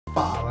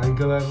Fala aí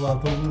galera, lá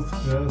todos os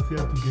fãs,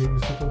 certo?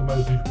 Games, tocando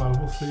mais um vídeo para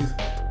vocês.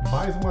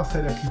 Mais uma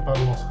série aqui para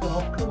o nosso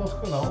canal, porque o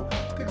nosso canal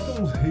tem que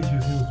ter uns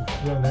raidzinhos do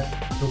fã, né?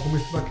 Eu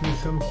comecei aqui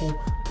esse ano com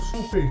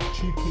Super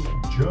Chicken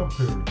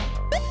Jumper.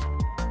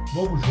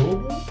 Novo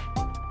jogo.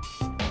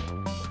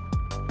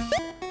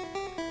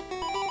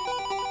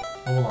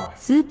 Vamos lá.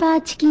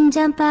 Super Chicken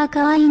Jumper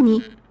kawaii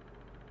ni.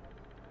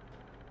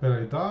 Pera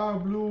aí,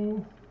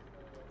 W.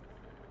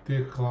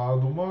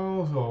 Teclado,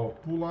 mouse, ó.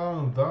 Pular,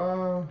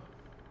 andar.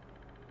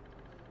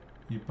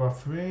 Ir pra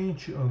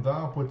frente,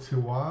 andar, pode ser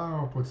o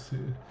A, pode ser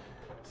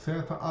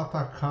seta,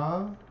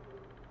 atacar.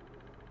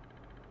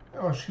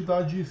 Eu acho que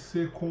dá de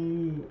ser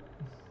com...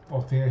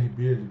 Ó, tem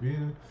RB, LB,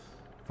 né?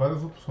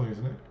 Várias opções,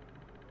 né?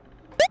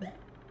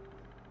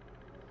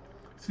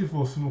 Se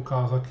fosse no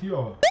caso aqui,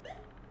 ó.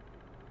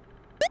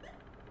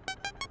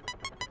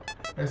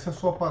 Essa é a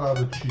sua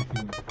parada,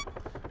 chicken.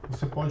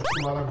 Você pode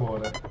pular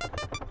agora.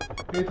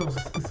 Eita, você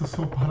esqueceu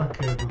seu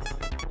paraquedas.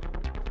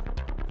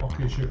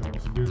 Ok,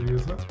 chegamos,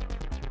 beleza.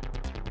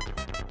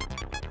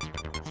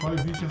 Só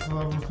evite essas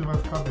áreas, você vai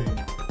ficar bem.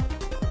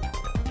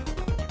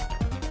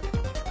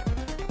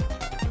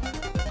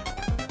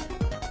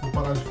 Vou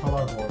parar de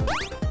falar agora.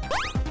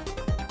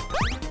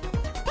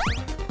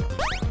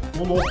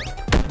 Ô louco!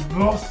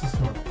 Nossa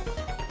senhora!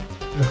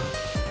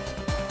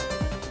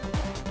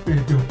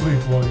 Perdeu o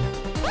Playboy.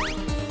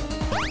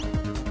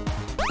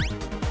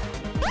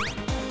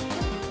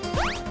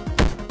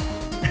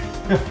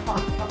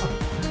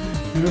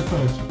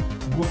 Interessante.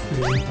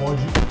 Gostei. Ele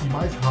pode ir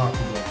mais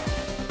rápido.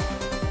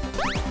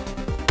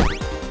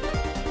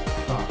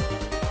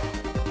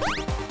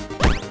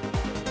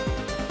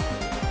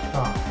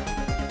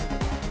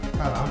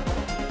 Caraca,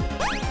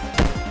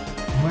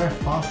 não é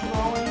fácil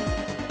não, hein?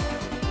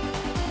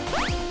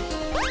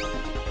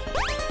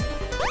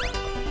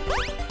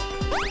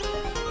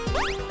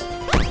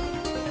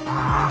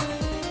 Ah!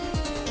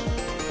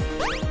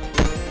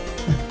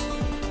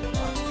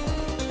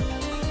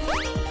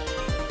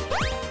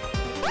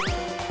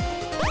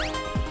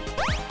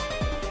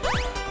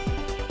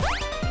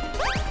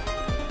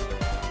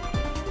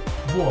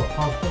 Boa,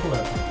 fase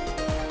completa.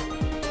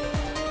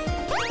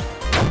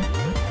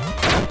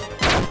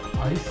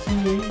 Aí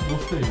sim, hein?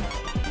 Gostei.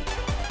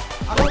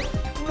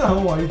 Ah,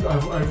 não, aí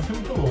você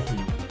me pulou,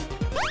 filho.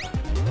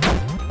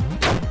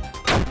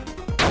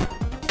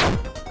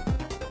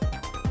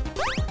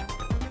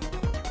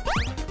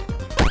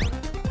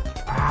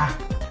 Ah!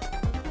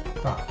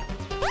 Tá.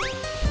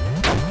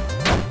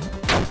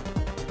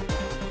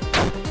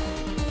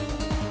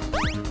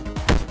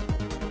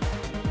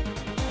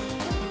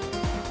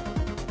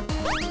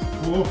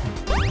 Pulou, filho.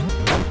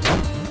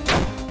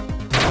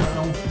 É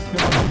um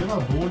sistema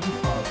gerador de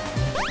fase.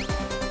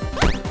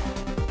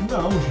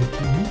 Não, gente,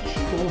 é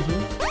mentiroso,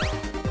 hein?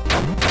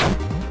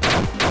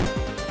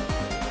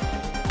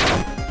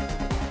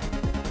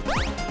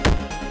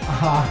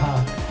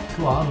 Ah,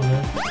 claro,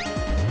 né?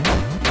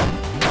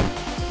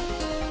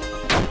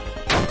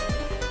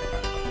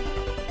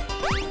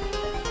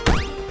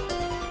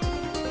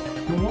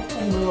 Tem um outro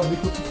cogumelo ali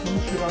que eu tô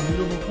tentando chegar nele e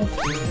eu não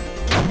consigo.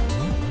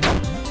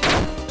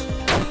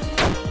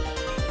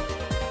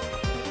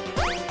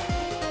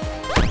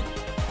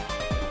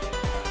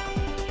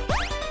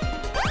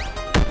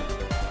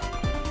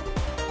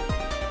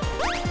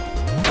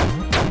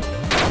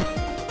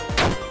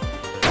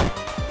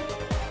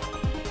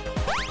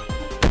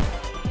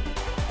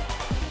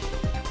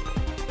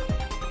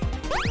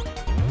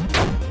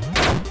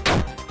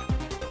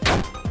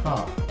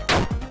 Tá.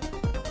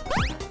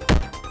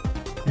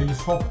 Ele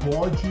só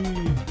pode...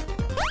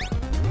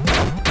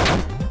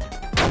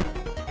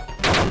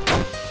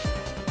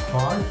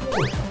 Vai,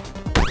 poxa.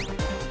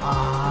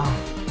 Ah!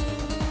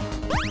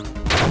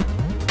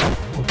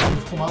 Pô,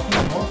 temos que matar um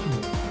negócio,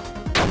 meu.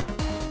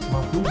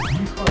 Matei o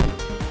bicho aí.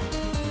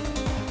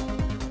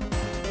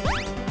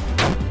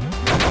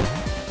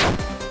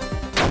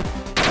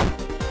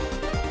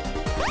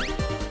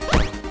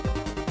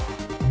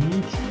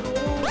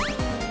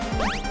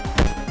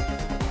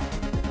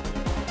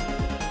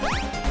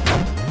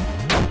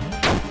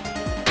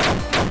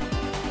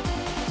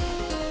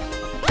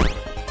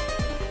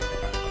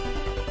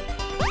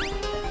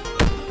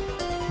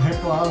 É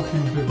claro que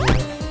me pegou, né?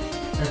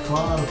 É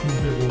claro que me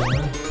pegou,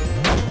 né?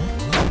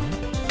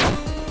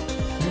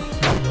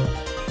 Sempre, né?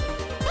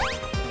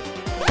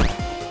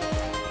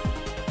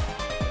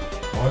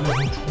 Olha, eu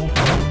vou te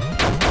contar.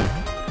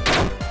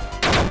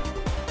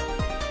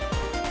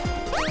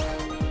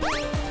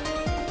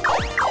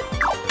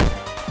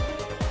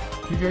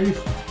 O que é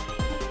isso?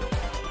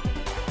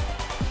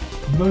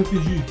 Não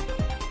entendi.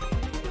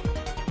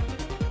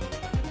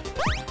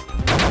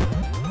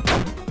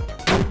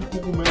 O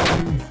cogumelo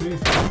que me fez.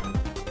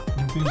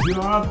 Não entendi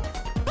nada.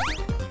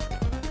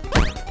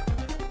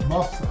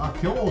 Nossa,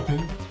 aqui é o outro,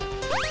 hein?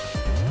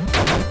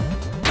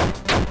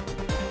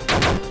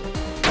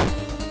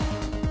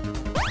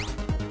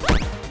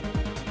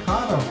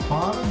 Cara,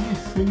 para de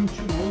ser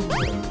mentiroso,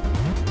 velho.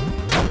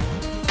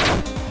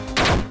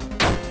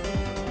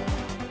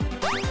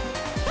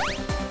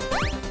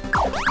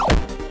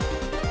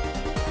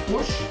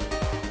 Oxi.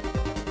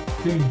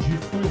 Entendi,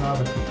 foi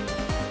nada aqui.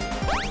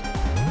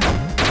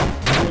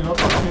 O melhor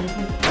tá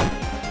sendo,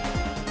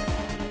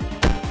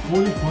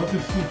 por enquanto,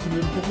 esse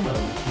primeiro cogumelo.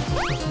 Esse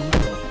tá sendo o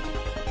melhor.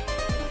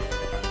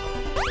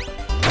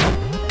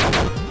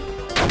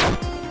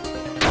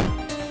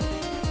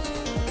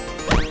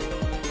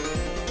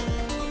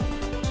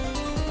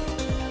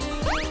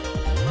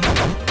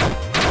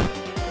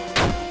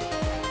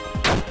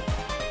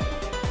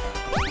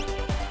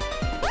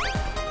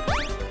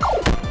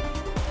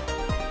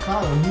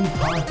 Cara, não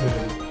tá,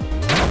 velho.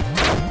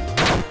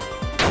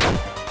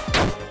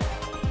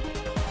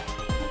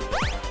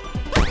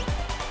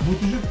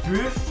 Muito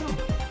difícil.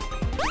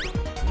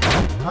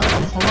 Cara, eu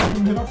tô só na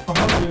primeira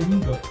fase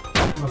ainda.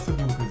 Na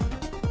segunda, quer dizer.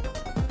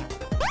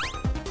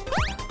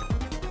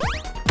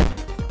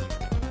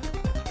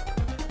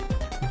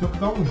 Eu tenho que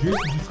dar um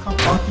jeito de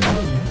escapar aqui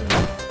dali, velho.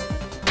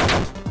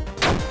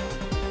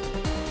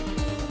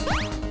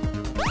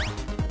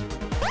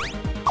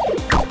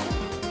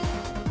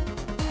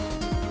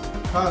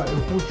 Cara,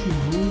 eu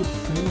continuo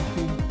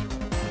sempre...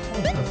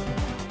 Como é assim?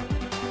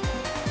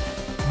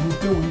 No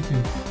teu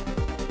itens.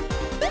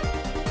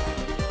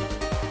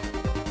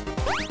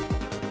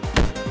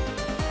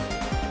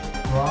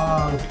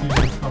 Claro que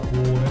ele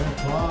escapou, né?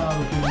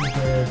 Claro que ele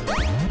pega.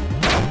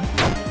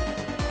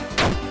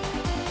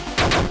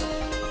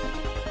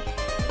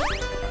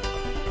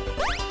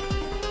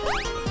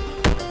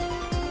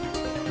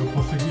 Eu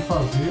consegui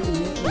fazer o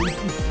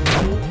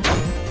impossível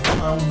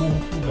a um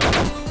morro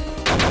fugado.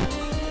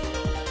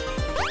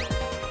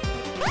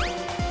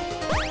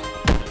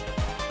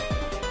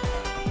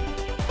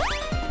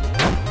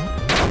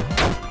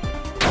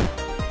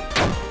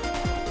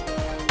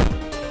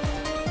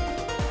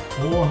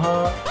 Porra!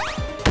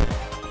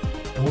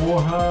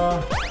 Porra!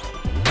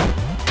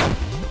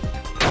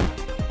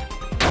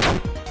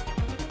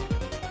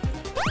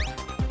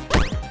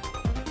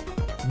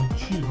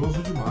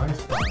 Mentiroso demais,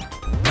 cara.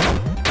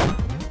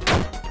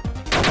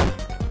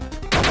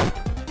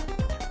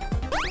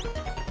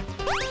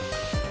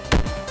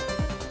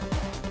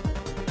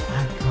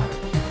 Ai, cara,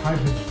 que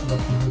raiva disso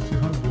daqui, esse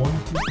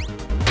randômico.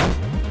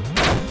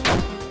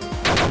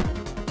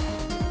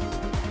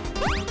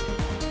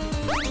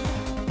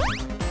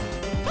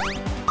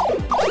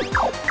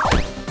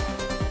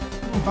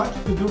 Vai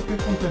entender o que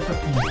acontece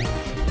aqui,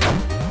 gente.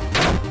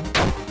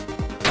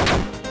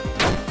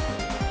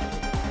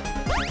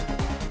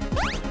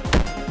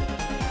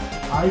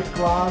 Aí,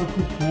 claro que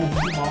o povo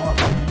do mal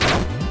aqui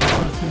vai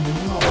aparecer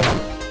mesmo na hora.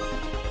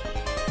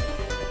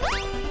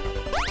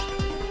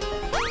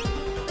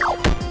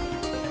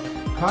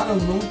 Cara, eu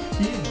não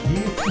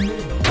peguei esse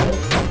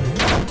negócio,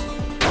 velho.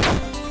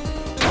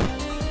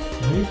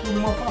 Nem por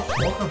uma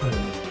paçoca,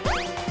 velho.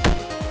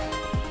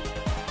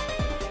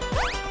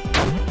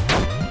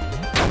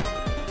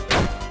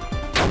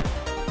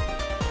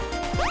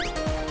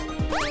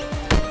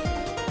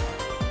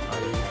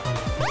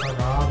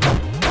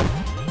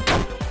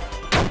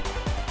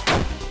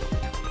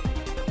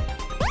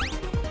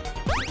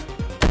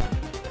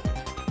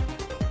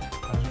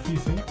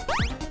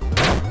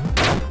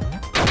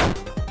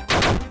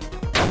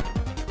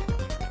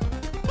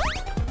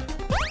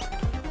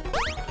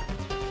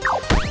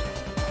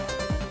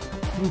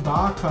 Não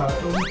dá, cara,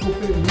 eu não tô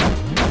pegando,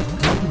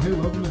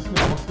 relando nesse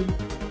negócio, ele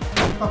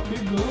tá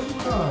pegando,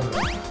 cara.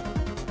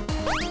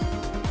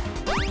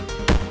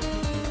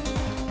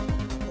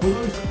 Quando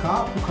eu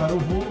escapo, cara, eu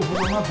vou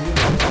na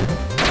madeira, né?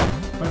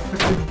 Parece que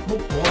é de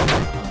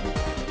propósito, cara.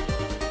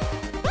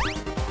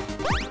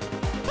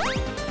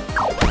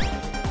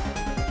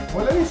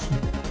 Olha isso!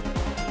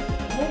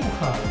 Como,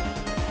 cara?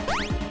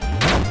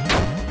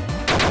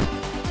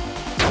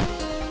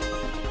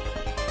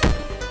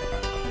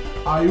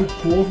 Aí o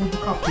corvo do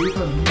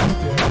capeta ali no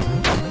terra, né?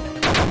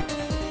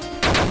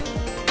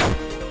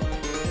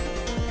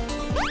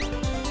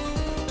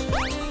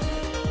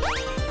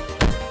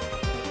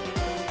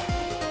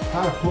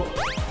 Cara,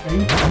 é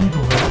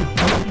incrível, velho. O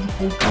tanto de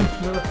ponto que eles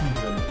fizeram aqui,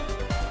 velho.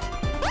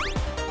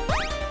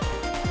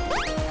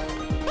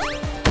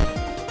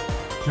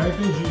 Já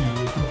entendi,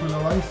 eu tenho que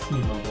olhar lá em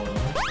cima agora,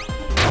 né?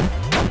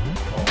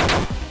 Ó,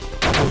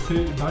 você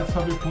dá de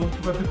saber quanto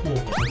que vai ter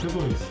corvo, vai ter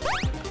 2.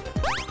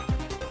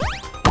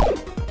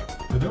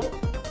 Entendeu?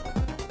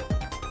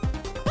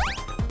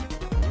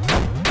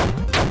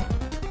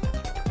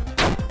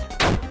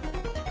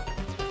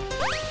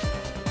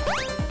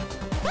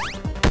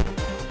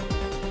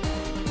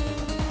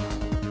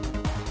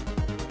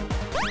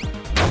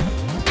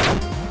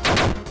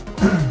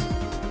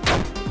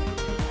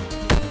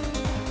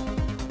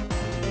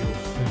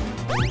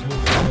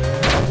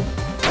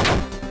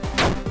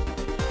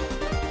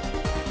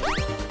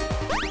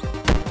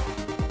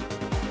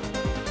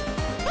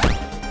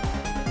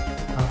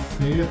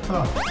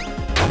 Eita!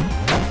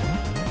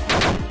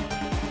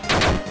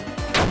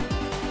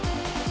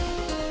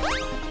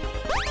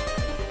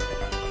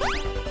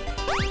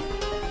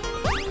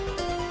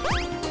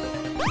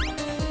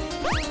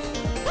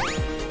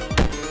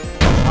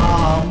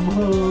 Ah,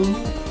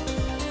 mano!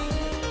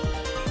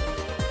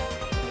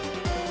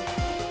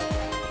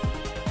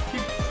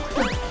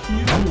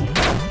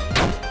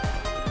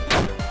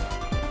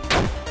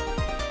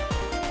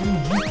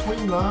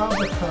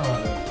 nada,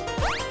 cara.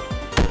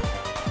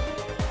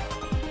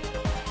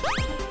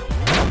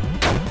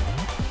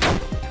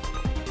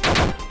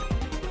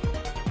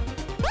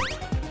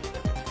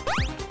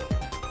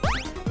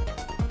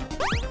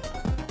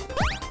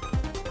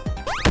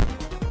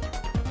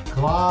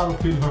 Claro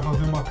que ele vai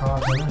fazer uma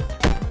caca, né?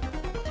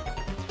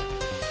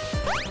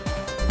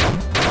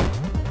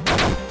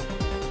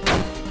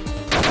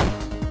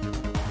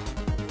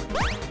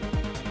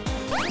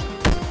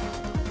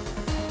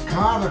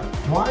 Cara,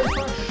 quais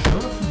as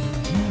chances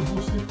de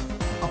você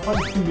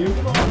aparecer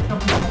mesmo na hora que a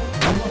pessoa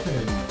pula,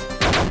 velho?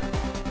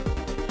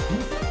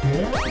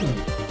 Inferno!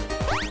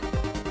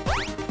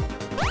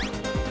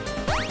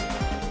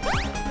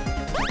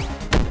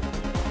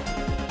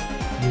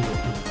 Meu Deus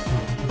do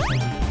céu,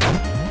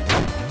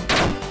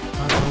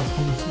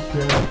 como eu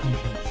supero aqui,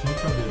 gente, sem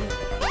brincadeira.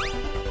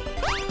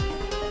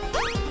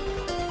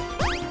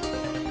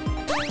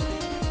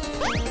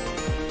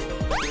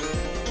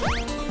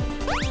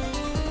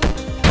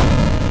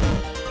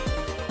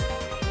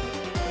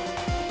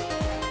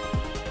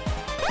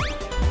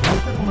 Não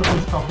sei como é que eu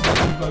escapo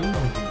daquilo daí,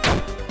 não, gente.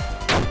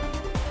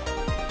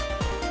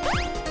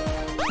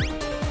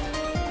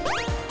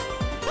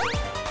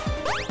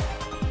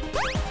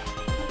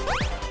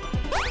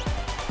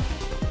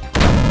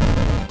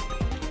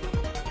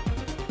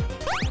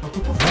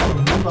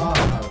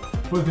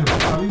 Por exemplo,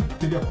 ali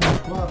teria como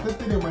pular, até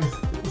teria, mas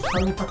os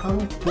caras me tacaram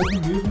um fogo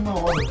mesmo na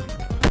hora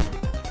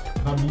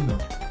da mina.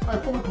 Aí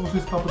como é que você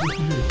escapa desse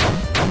jeito?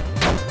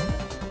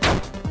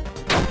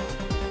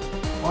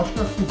 Eu acho que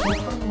assim, só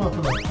ficar me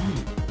matando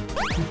aqui,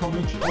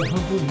 principalmente é o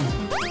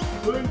randomismo.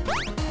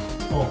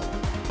 Ó.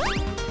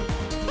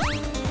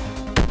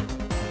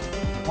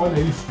 Olha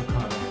isso,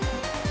 cara.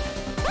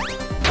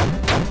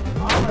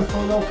 Ah, mas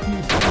olha o que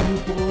você tá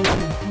muito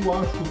tempo. Eu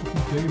acho que eu tô com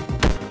tempo.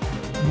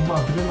 Numa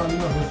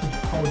adrenalina dessa de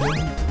ficar olhando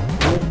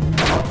o ovo me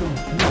lá pelo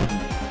fundo.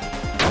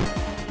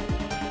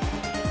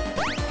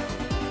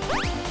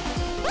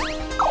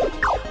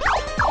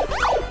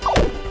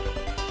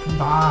 Não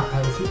dá,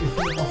 cara, esse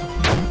negócio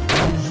aqui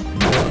é um dos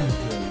piores,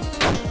 velho.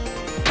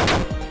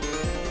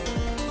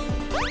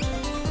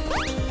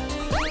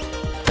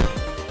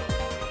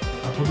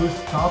 Aí quando eu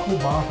escapo,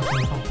 bata com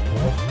essa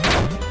bosta.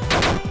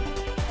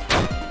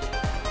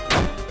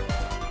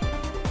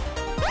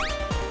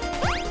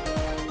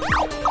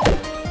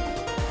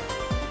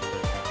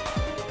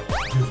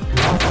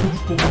 De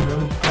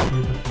cogumelo do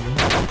capeta aqui, hein?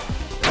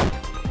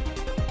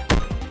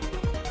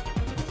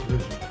 Nossa,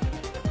 veja.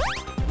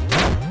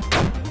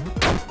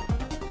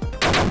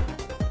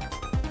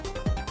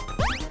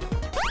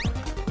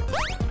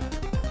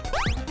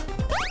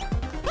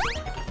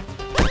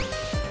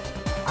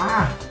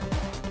 Ah!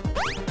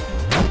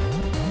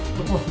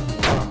 Eu posso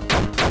voltar?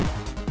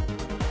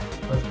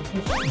 Parece que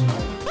eu consigo,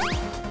 não.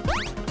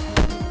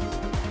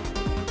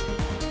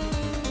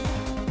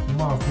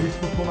 Uma vez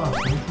que eu tô na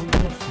frente, eu não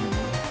consigo,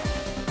 né?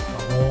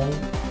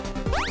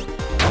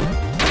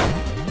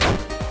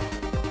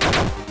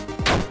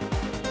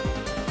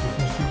 Eu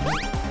consigo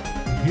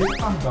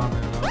retardar, né?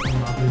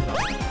 Na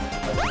verdade.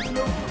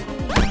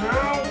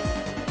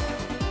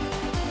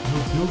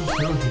 Meu Deus do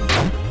céu, gente.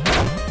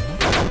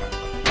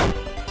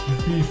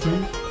 Difícil,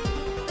 hein?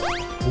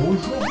 O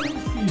jogo é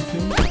difícil,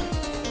 hein?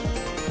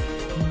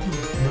 Que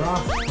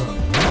desgraça.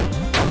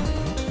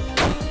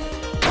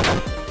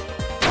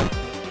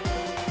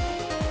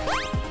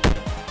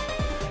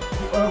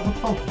 Eu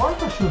falo,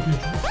 quarta chance,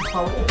 gente, você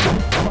fala, eu vou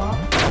pular,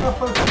 vai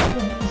aparecer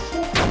um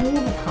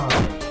pulo, cara.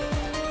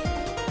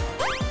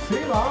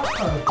 Sei lá,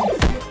 cara, tem que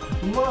ser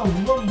uma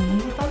lua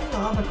muito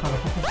alinhada, cara,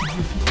 pra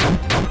conseguir esse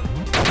tempo.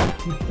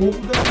 O povo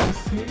deve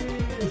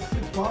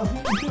ser quase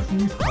um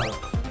Jesus, cara.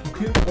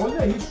 Porque,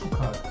 olha isso,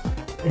 cara,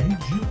 é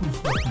ridículo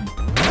isso daqui.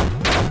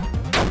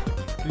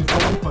 Ele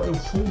fala, opa, eu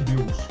sou um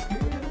Deus. Porque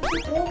não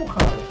tem como,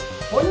 cara.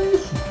 Olha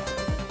isso.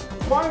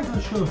 Quais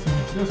as chances,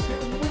 gente? Deve ser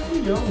 1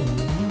 milhão,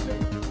 não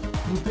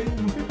tem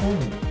como.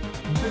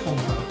 Não tem como,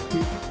 cara.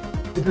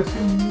 Porque deve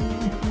ser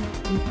muito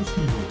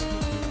impossível.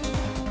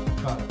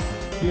 Cara.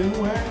 Porque não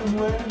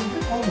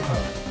tem como,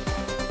 cara.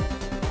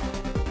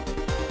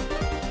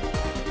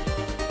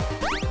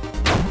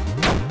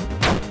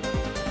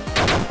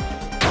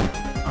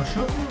 A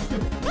chance de você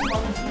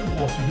pular nesse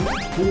negócio de um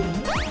fogo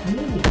no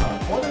fundo, cara.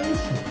 Olha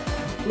isso.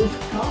 Eu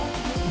escapo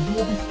do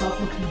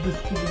obstáculo aqui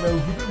desse cogumelo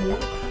do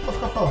demônio. Pra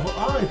ficar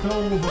falando, então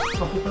você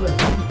escapou pela gente,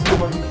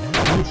 mas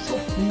no seu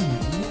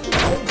fundo.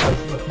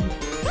 Isso daqui.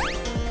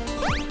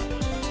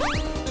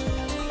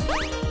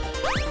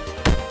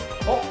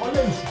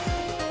 Olha isso.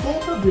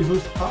 Toda vez eu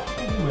escapo do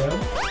cogumelo,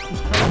 os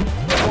caras me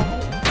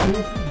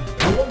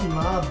jogam do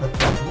nada,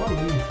 cara, do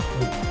além desse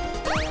fogo.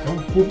 É um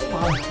fogo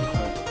mágico,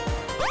 cara.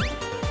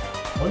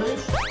 Olha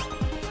isso.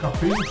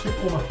 Escapei, não sei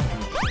como aqui,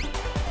 gente.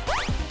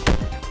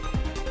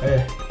 É,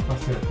 tá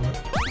certo, né?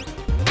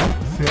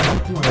 Certo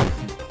com F.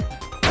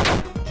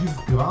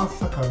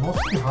 Desgraça, cara.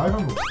 Nossa, que raiva,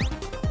 meu.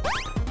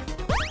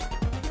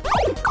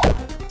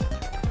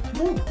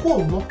 Não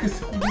coloca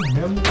esse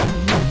cogumelo no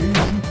meio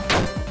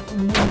de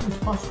um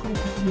espaço que eu não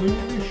consigo nem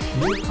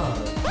mexer,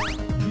 cara.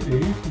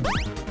 Direito.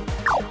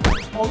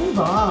 Ó, não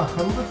dá,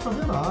 cara, não vai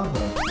fazer nada.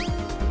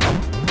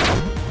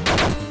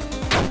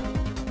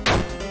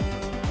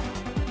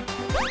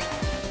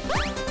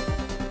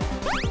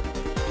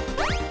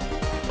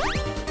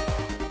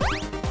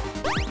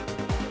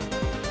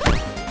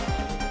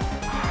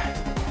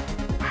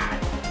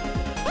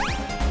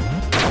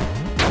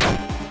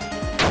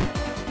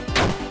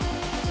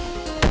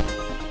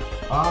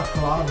 Ah,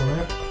 claro,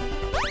 né?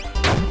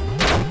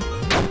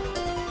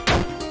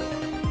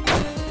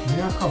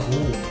 Nem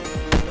acabou.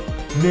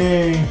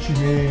 Mente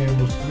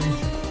menos,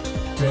 frente,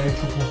 pet,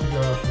 eu consegui a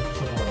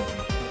isso agora.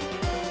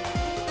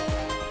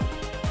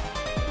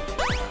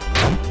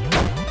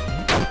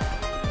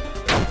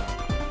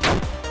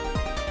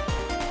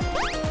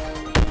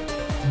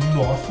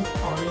 Nossa,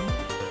 pai.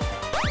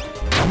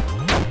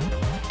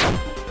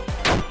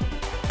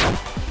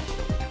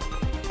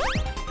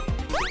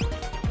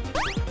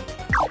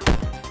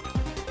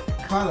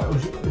 Cara,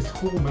 esse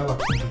cogumelo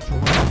aqui, gente, é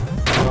uma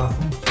desgraça.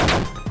 Não sei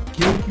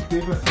quem que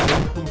teve essa ideia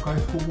de colocar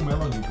esse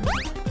cogumelo ali, velho.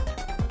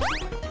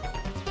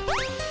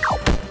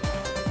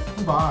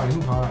 Não vai,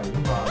 não vai,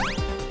 não vai.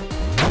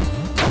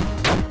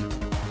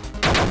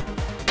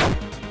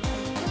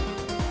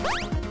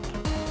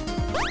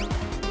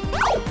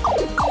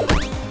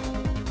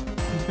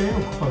 Não tem o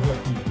que fazer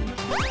aqui, gente.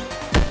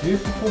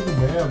 Esse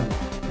cogumelo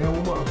é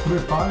uma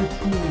prepare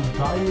to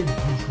die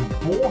edition.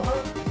 Porra!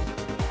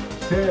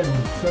 Sério,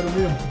 sério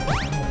mesmo?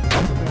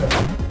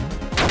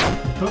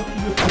 Tanto que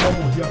você vai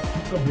morrer aqui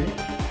também.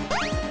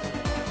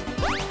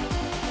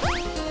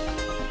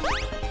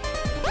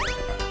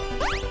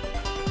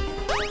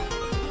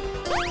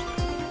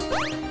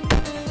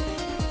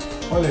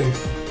 Olha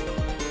isso.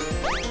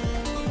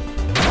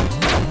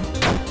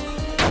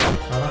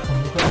 Caraca, eu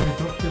nunca vi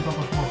tanto tentar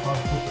fazer uma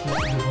fase quanto eu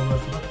tô levando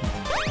essa daqui.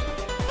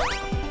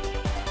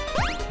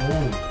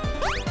 Oh.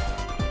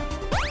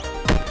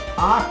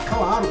 Ah,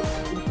 claro!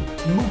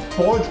 Não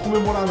pode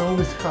comemorar não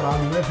nesse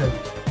caralho, né, velho?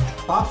 A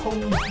gente passa um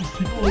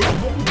ciclo antes,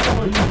 vamos ver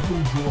aí, seu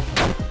idiota.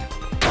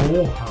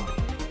 Porra!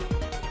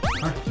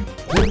 Ai, que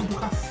coisa do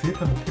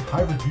caceta, meu. Que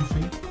raiva disso,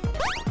 hein?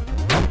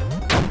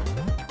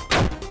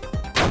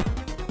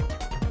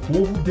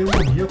 Povo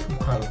demoníaco,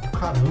 cara. Do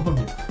caramba,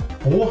 meu.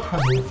 Porra,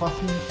 meu. Eu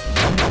faço um...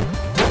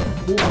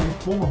 Porra, hein?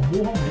 Toma,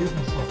 morra mesmo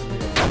essas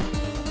merdas.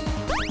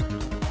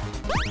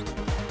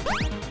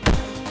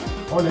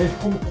 Olha aí,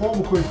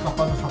 como que eu ia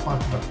escapar dessa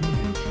parte daqui,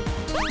 gente?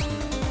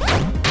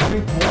 Não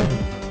tem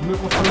como. O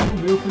negócio ali do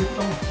meu, que ele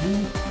tá um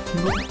pulo que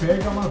não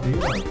pega a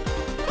madeira.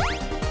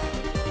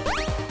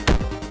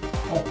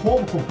 Ó,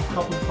 como que eu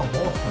escapo dessa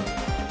bosta?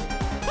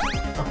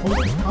 Quando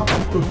eu escapo, eu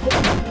tô com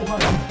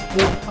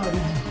porcaria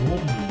de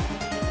jogo, meu.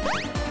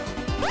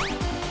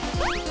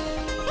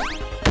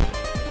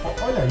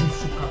 Olha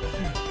isso, cara.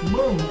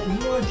 Mano,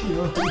 não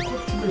adianta.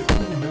 Enquanto tiver esse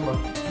cogumelo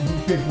aqui, não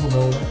pegou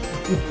não, né?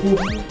 O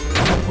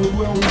corvo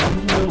é um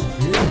cogumelo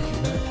verde,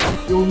 né?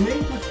 Eu nem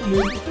trisco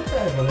nele que você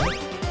pega, né?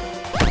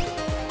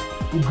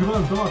 O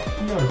grandão aqui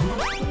que me ajuda,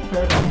 você não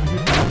pega, não me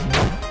né?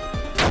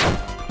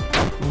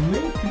 Eu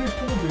nem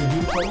trisco no verde.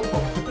 Ele falou, opa,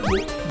 você pegou,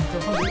 não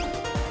quer saber.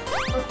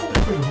 Mas como que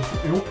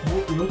pegou?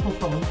 Eu tô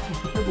falando que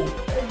você pegou.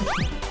 É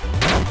isso.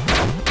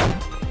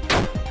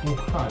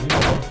 Porcaria,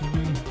 agora você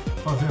vem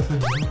fazer essa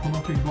desvio quando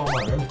eu peguei o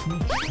amarelo. Que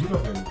mentira,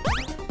 velho.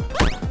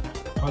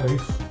 Olha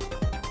isso.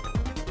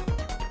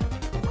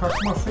 Vou ficar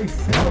com umas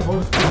 600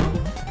 horas esperando.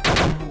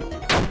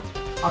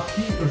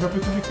 Aqui eu já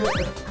percebi que é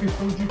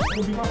questão de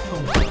combinação.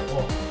 Ó.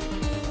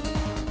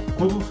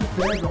 Quando você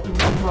pega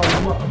uma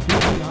lua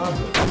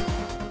desenhada,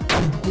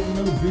 um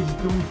cogumelo verde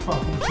tem um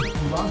espaço para você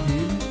pular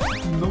dele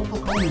e não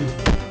tocar o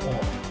mesmo. Ó.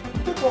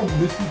 Não tem como.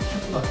 Nesse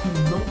tipo daqui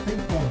não tem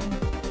como.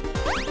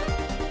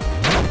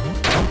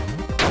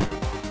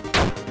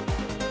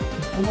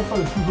 Como eu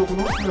falei, se o jogo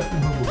não tivesse um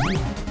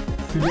randomismo,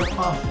 seria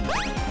fácil.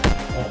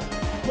 Ó,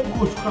 como que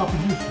eu escapo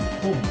disso?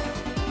 Como?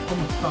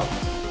 Como eu escapo?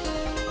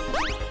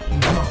 Um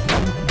espaço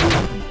muito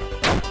grande.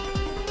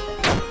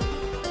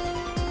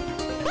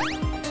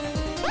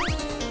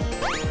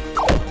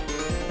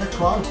 É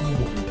claro que não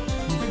morreu.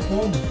 Não tem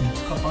como, filho,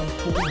 escapar desse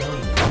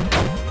cogumelo.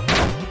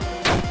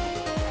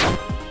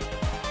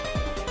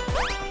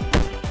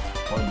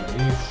 Olha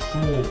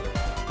isso!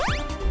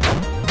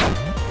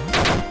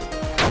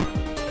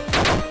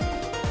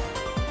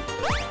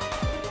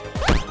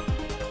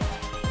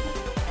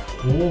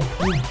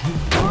 Corvo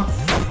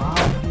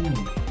desgraçado!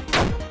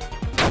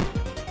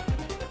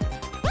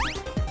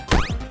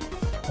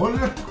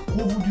 Olha que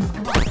corvo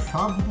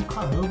desgraçado do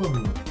caramba,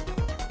 meu!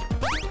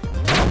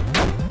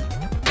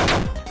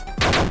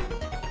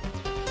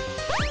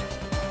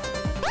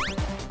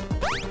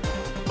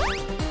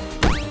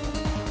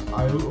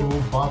 Aí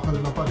eu bato ali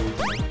na parede, né?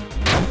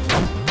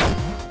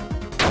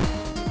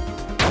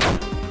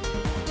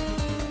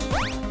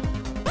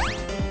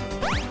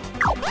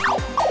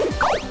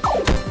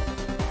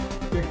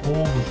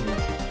 Como,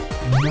 gente?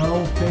 Não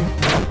tem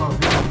como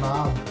fazer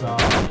nada.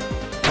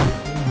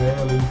 Com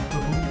ela, ele fica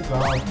todo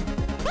bugado.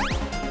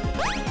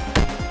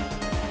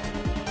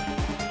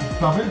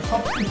 Tá vendo? Só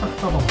porque isso aqui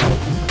tava bom, isso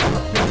aqui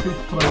era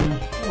perfeito pra ele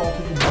pular o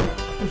cogumelo.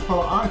 Eles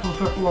falam, ah, então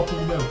você vai pular o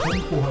cogumelo,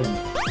 então porra aí.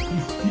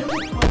 Enfia no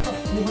cu essa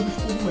porra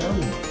desse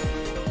cogumelo.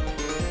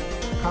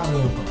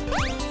 Caramba.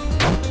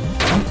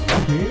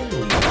 Meu.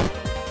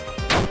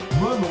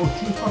 Mano, eu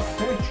tinha só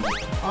 7.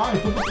 Ah,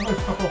 então você vai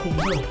ficar com o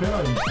cogumelo? Pera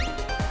aí.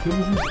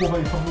 Temos um porra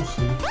aí pra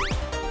você.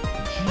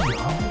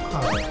 Diabo,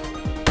 cara.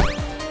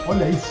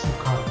 Olha isso,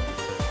 cara.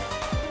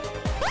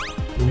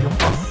 Eu ia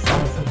passar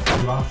essa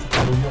desgraça,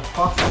 cara. Eu ia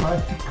passar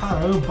esse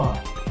caramba.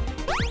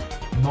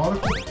 Na hora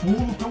que eu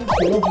pulo tem um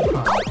corvo,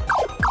 cara.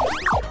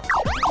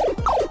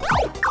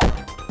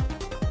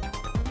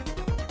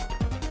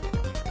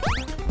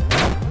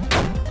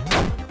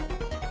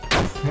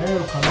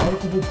 Sério, cara. Na hora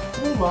que eu vou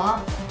pular,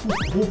 o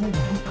corvo do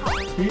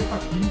capeta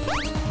aqui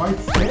vai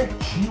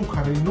certinho,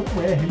 cara. Ele não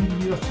erra, ele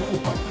mira só.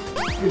 Opa,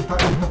 ele tá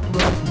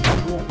pulando aqui.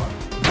 Opa,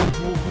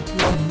 eu vou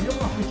pular mesmo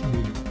na frente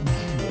dele.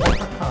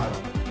 Idiota, cara.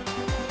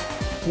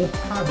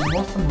 Porcaria.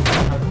 Nossa, meu Deus.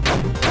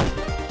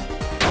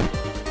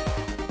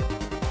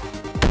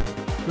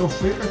 Eu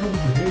sei que é jogo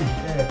de rei,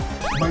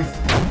 mas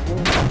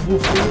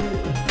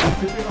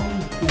você pegar um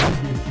jogo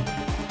desse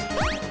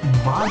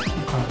mágico,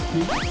 cara, que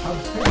ele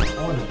sabe certo,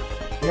 olha,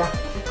 é aqui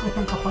que eu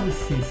tenho que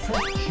aparecer,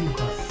 certinho,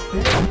 cara,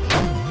 certinho.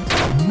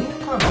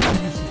 Nunca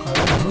vi isso, cara,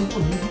 é um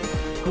randomismo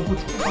que eu vou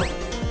te contar.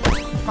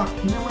 Isso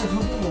aqui não é mais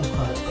random não,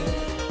 cara, é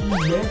um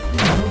mestre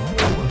de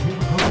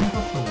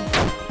randomização.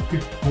 Porque,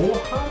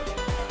 porra...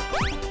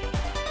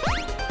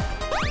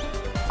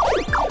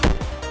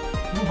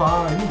 Não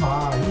vai.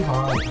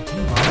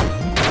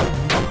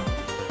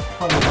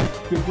 Falei,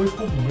 pegou esse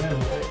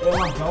cogumelo, é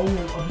largar a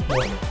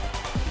vitória.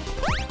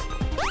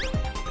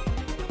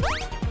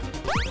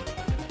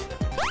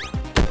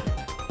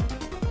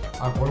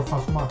 Agora eu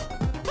faço uma...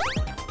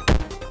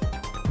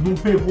 Não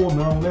pegou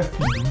não, né,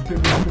 filho? Não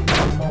pegou esse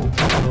cogumelo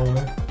maldito não,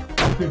 né?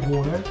 Não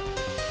pegou, né?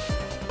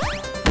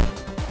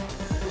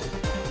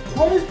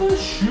 Quais são as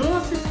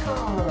chances,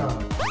 cara?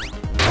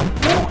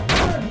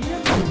 Porcaria,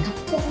 meu! De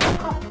corpo do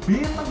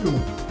capeta, meu!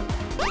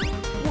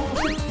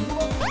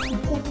 O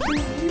corpo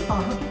bem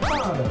barrado,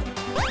 cara.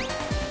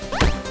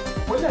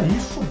 Olha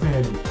isso,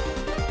 velho.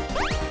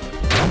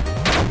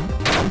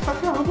 Isso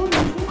aqui é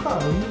randomismo,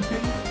 cara.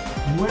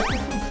 Não é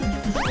questão de ser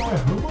difícil, não. É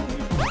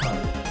randomismo,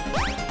 cara.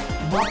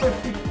 O mapa é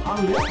feito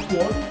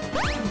aleatório.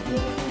 O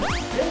corpo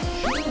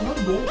certinho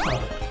random,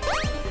 cara.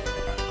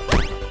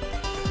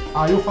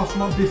 Aí eu faço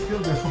uma besteira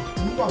dessa. Eu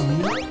pulo a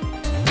minha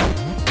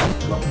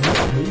pela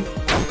primeira vez.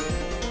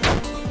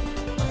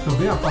 Mas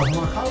também a fase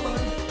não acaba, né?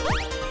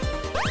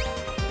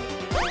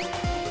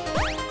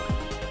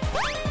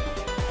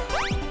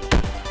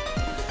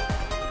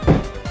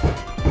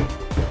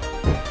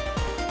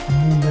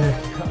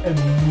 É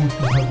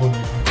muito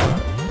randomismo, cara.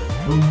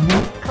 Eu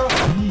nunca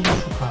vi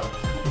isso, cara.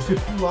 Você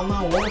pular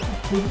na hora que o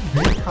povo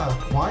vem, cara.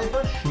 Quais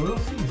as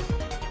chances?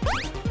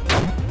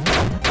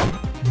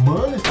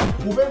 Mano, esse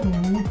povo é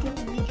muito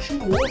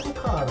mentiroso,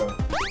 cara.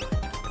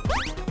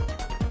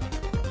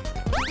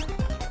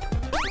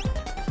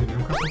 Você viu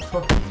o que aconteceu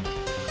aqui, gente?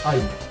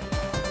 Aí.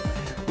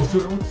 Você o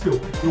que aconteceu?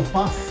 Eu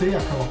passei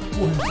aquela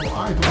porra e falou,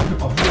 ah, então você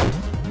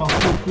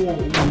passou o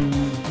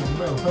cogumelo?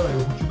 Pera aí, eu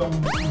vou te dar um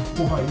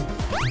porra aí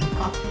do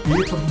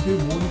capeta, do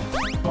demônio,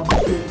 pra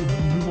você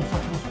me mostrar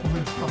que você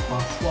consegue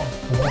escapar. Sua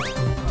bosta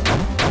do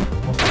caralho.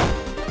 Nossa,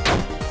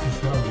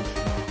 sinceramente,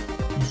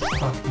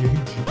 isso aqui é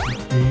ridículo.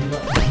 Beira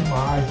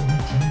demais o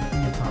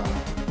ridículo, cara.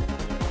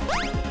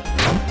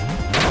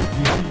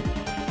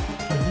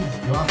 Essa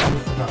desgraça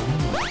dessa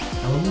galinha,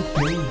 ela não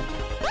tem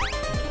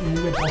um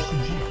negócio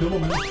de pelo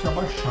menos se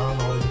abaixar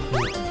na hora de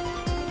coisa.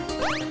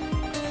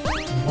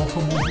 Igual o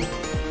famoso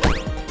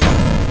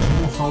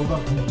dinossauro da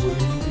Google,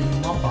 ele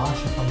não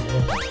abaixa essa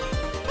merda.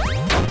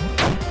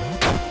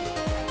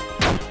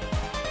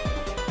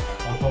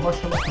 Eu tô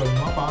abaixando aqui, ele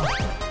não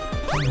abaixa.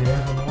 Essa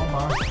merda não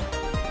abaixa.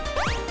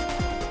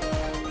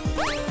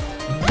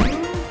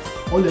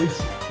 Olha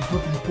isso, o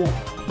tanto de corpo.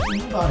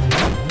 Não dá, gente.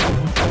 Eu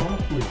vou te falar uma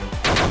coisa.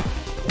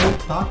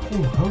 Contar com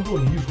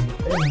randomismo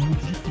é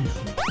muito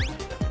difícil.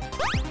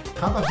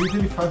 Cada vez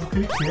ele faz o que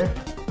ele quer.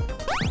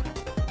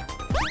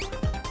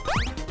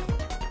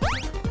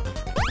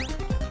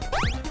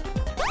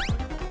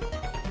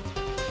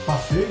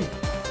 Passei,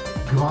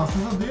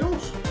 graças a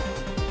Deus.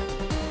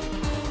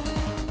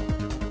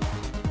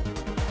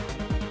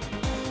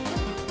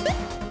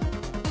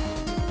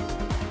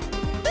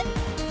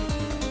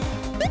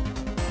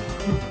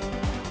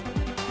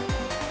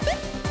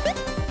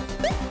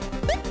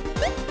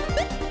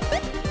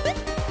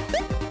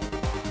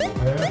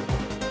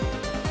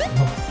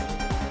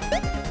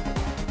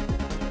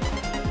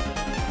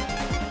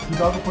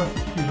 Cuidado com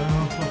essas piranhas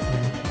na sua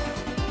frente.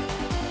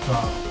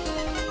 Tá.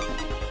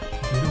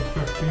 Entendeu? Porque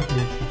aqui tem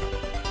peixe.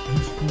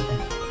 Desculpe.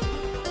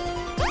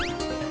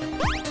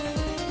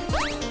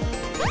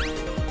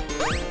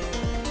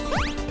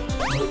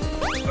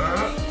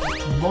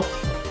 Nossa.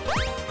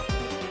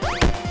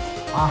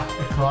 Ah,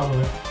 é claro,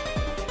 né?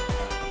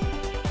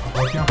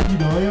 Agora tem a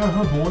piranha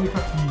randônica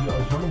aqui.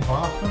 Já não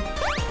basta.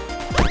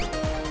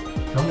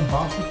 Já não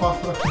basta o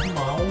pássaro aqui de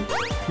mal.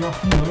 Tem a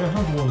piranha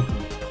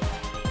randônica.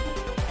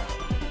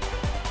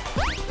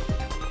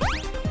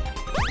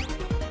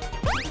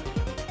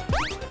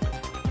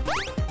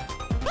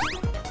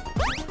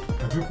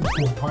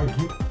 corvo vai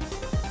vir.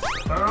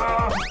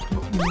 Ah,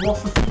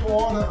 nossa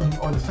senhora!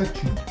 Olha,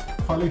 certinho.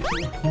 Falei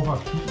que o corvo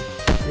aqui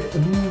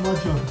não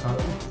adianta, cara.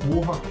 O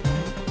corvo aqui.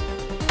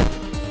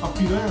 A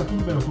piranha,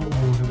 tudo bem, eu tô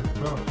morrendo aqui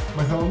pra ela,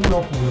 mas ela não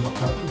é o problema,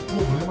 cara. O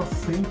problema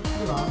sempre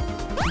será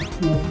o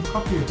corvo do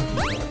capeta aqui,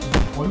 cara.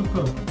 Olha o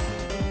tanto.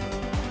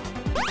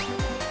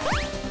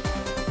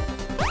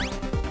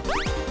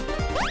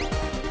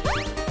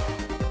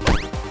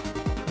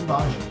 Não dá,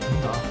 gente, não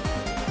dá.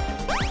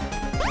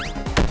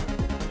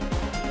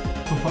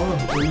 Tô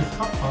falando, eu ia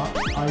escapar,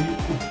 aí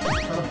os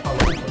caras falam,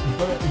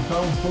 opa, então é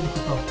um todo que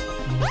tá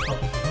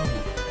precisando.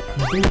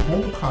 Não tem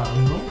como, cara,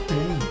 não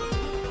tem.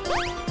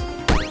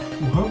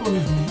 O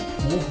randomismo do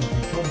corvo,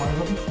 gente, é o mais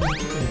absurdo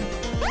que tem.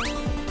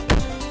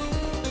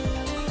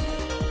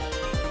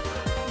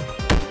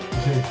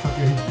 Gente, isso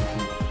aqui é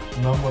ridículo.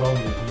 Na moral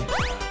mesmo.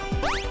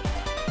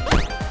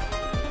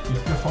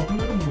 Isso que é só o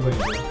primeiro mundo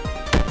ainda.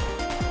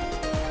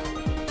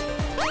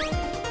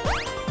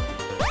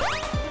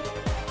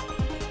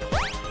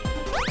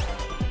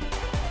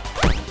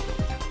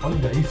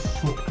 Olha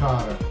isso,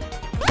 cara.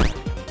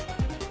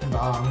 Não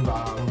dá, não dá,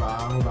 não dá,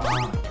 não dá.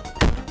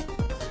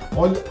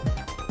 Olha.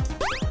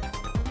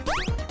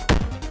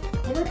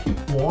 Como é que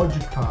pode,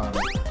 cara?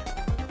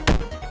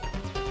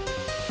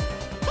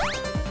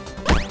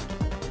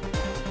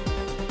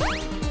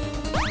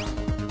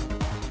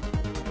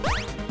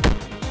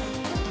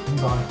 Não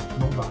dá,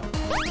 não dá.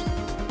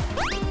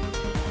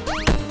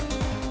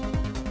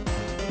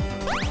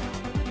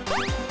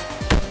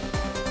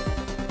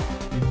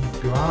 Que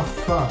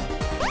desgraça!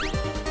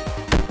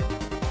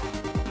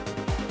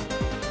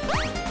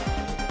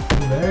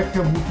 Moleque,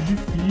 é muito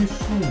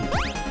difícil.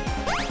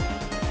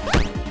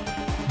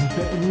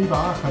 Não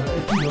dá, cara. É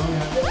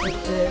piranha,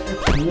 é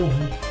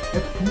corvo, é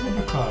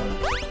tudo, cara.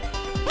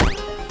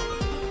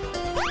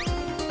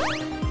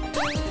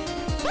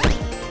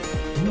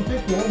 Não tem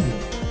como.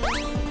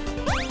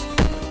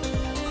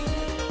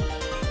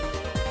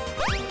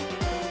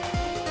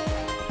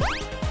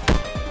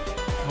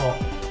 Ó.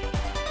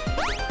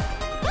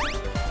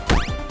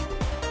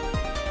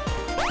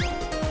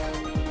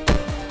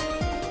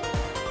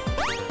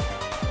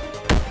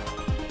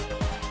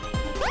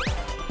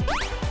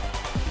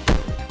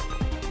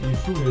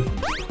 Isso mesmo.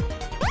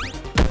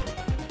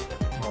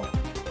 Ó.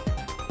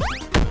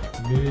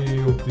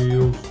 Meu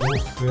Deus do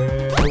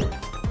céu.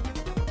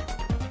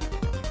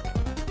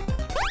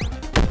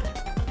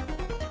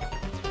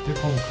 Tem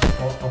como,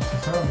 ó,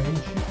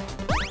 sinceramente.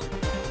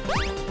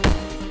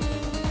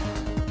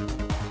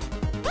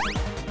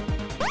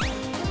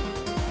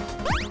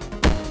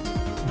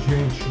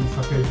 Gente, isso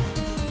aqui é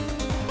difícil.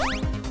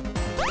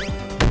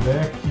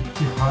 Moleque,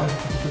 que raiva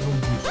que eu tô pegando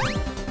disso.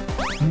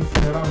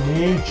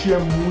 Sinceramente, é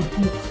muito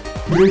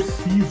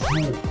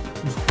preciso.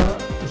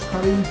 Os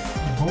caras eles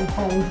vão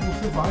pra onde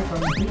você vai, cara.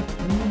 Não tem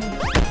pulo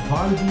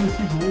válido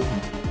nesse jogo.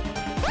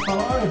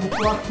 Fala, eu vou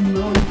pular aqui.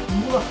 Não, ele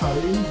pula, cara.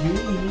 Ele vem,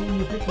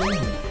 não tem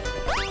como.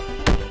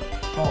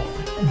 Ó,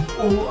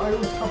 aí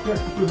eu escapei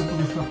aqui, por exemplo,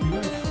 desse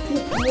capinha. O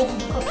corvo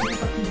do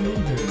capeta aqui vem,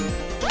 velho.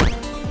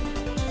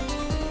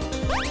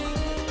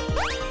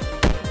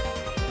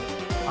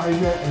 Aí,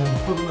 né,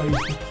 falando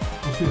isso,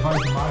 você vai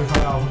demais,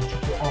 aí a árvore,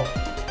 tipo, ó.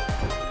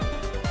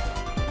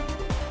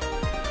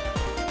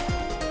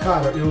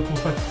 Cara, eu tô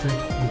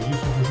satisfeito com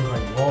isso, eu vou jogar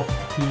em off,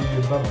 porque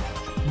não dá não,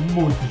 gente.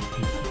 Muito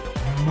difícil.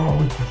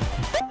 Muito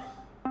difícil.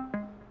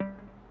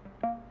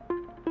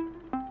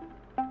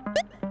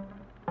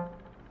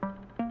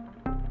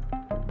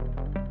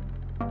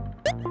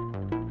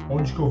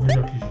 Onde que eu vejo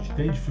aqui, gente?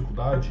 Tem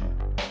dificuldade?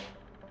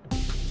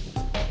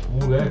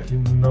 Moleque,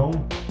 não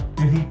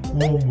tem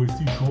como.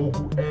 Esse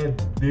jogo é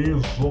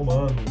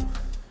desumano.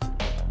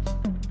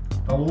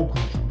 Tá louco,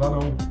 gente? Não dá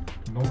não.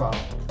 Não dá.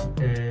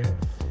 É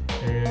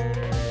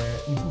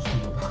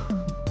impossível.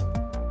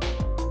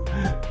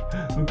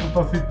 Nunca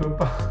passei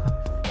tanta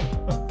raiva.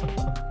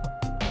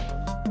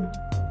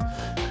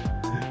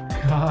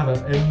 Cara,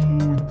 é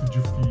muito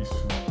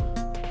difícil.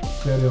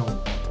 Sério,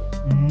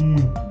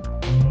 muito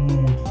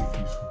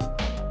difícil.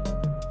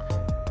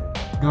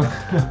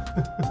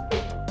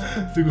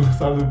 Se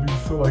gostaram do vídeo,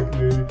 seu like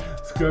nele.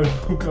 Se inscreve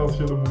no canal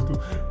achando muito.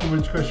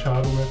 Comente o que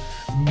acharam, né?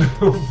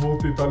 Não vou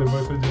tentar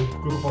levar isso adiante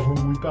porque eu tô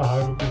passando muita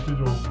raiva com esse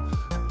jogo.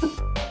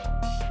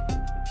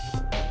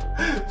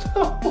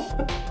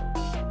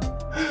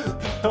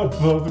 Até o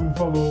próximo,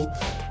 falou,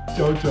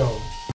 tchau, tchau.